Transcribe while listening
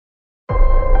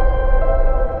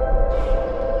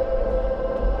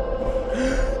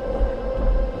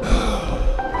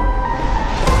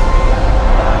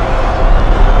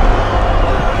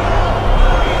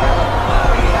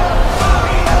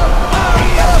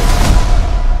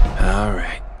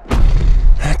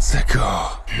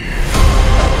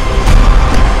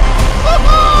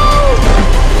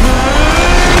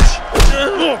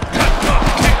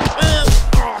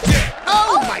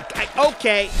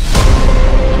okay.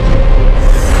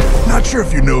 Not sure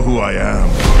if you know who I am,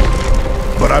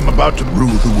 but I'm about to rule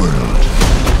the world.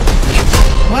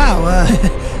 Wow,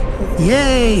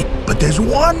 yay. But there's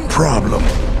one problem.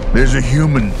 There's a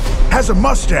human, has a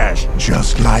mustache,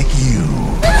 just like you.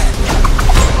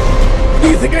 Do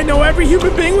you think I know every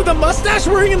human being with a mustache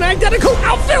wearing an identical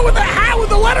outfit with a hat with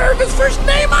the letter of his first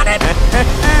name on it?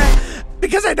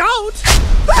 Because I don't.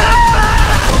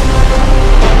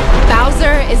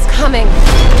 Bowser is coming.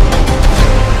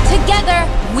 Together,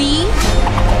 we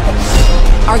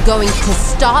are going to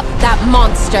stop that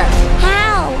monster.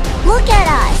 How? Look at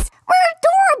us. We're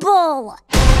adorable.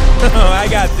 Oh, I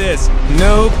got this.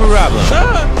 No problem.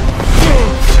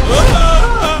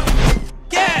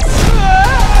 Yes!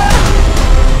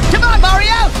 Come on,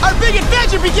 Mario! Our big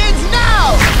adventure begins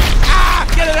now! Ah!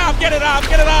 Get it off! Get it off!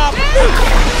 Get it off!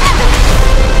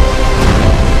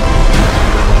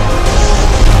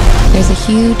 There's a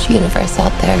huge universe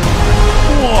out there.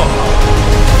 Whoa.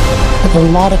 With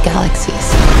a lot of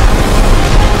galaxies.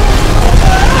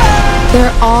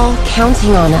 They're all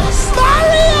counting on us.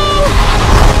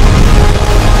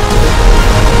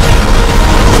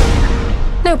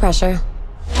 No pressure.